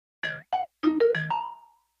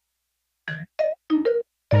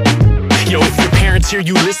Yo, if your parents hear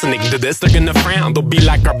you listening to this, they're gonna frown. They'll be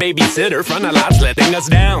like our babysitter, Frontalot's letting us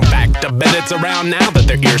down. Back to bed, it's around now that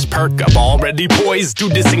their ears perk up, already poised to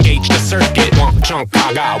disengage the circuit.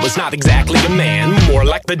 Wakjakaga was not exactly a man, more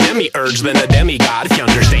like the demiurge than a demigod, if you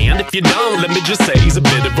understand. If you don't, let me just say he's a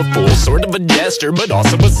bit of a fool, sort of a jester, but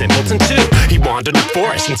also a simpleton too. He wandered the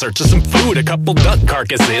forest in search of some food, a couple duck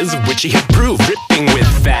carcasses, of which he had proved, dripping with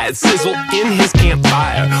fat sizzle in his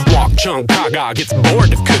campfire. Wakjakaga gets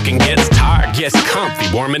bored of cooking, gets tired, gets comfy,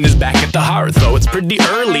 warming his back at the hearth. Though it's pretty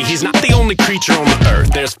early, he's not the only creature on the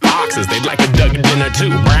earth. There's foxes, they'd like a duck dinner too.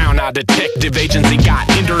 Brown-eyed detective agency got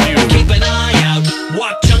interviewed. Keep an eye out,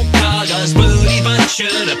 Wakjakaga's booty, but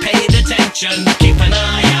should've paid attention. Keep an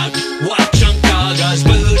eye out, Wakjakaga's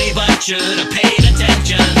booty, but should've paid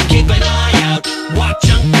attention. Keep an eye out,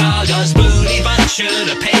 Wakjakaga's booty, but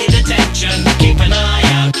should've paid attention. Keep an eye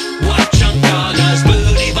out, Wakjakaga's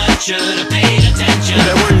booty, but should've paid attention.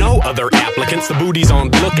 There were no other applicants, the booty's on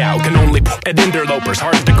the lookout, can only at interlopers,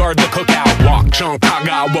 hard to guard the cookout.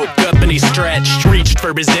 Wakjakaga woke up and he stretched, reached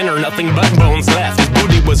for his dinner, nothing but bones left. His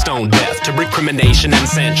booty was stone deaf to recrimination and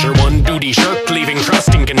censure. One duty shirked, leaving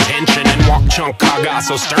trusting contention. And Wakjakaga,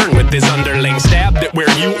 so stern with his underling, stabbed it where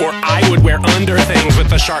you or I would wear under things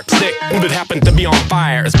with a sharp stick that happened to be on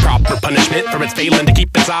fire as proper punishment for its failing to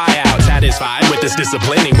keep its eye out. Satisfied with his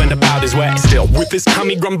discipline, he went about his way, still with his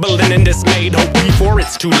tummy grumbling and dismayed. Hope before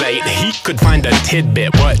it's too late he could find a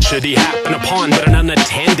tidbit. What should he happen upon but an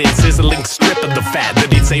unattended sizzling strip of the fat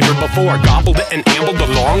that he'd savored before? Gobbled it and ambled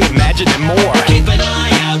along, imagining more. Keep an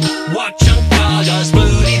eye out, Wakjakaga's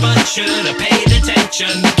booty, but should've paid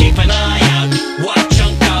attention. Keep an eye out,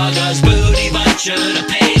 Wakjakaga's booty, but should've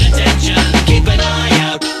paid attention. Keep an eye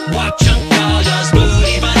out, Wakjakaga's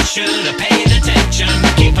booty, but should've paid attention.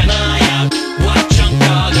 Keep an eye out,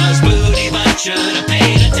 Wakjakaga's booty, but should've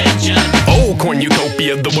paid attention. Oh,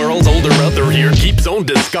 cornucopia, the world's older brother here, keeps on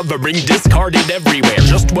discovering discarded everywhere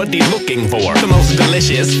just what he's looking for. The most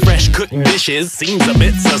delicious, fresh cooked dishes, seems a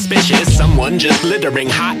bit suspicious. Someone just littering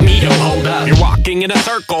hot meat. Yo, hold up, you're walking in a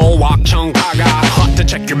circle, Wakjakaga. Hot to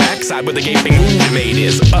check your backside with a gaping wound you made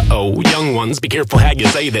is. Uh-oh, young ones, be careful how you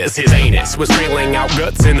say this. His anus was trailing out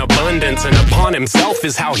guts in abundance, and upon himself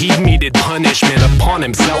is how he meted punishment. Upon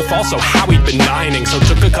himself, also how he'd been dining, so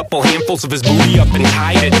took a couple handfuls of his booty up and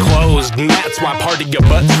tied it closed. And that's why part of your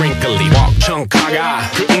butt's wrinkly.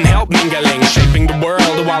 Wakjakaga couldn't help mingling, shaping the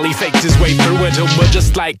world while he faked his way through it. But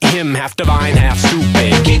just like him, half divine, half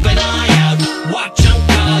stupid. Keep an eye out,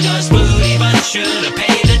 Wakjakaga's booty,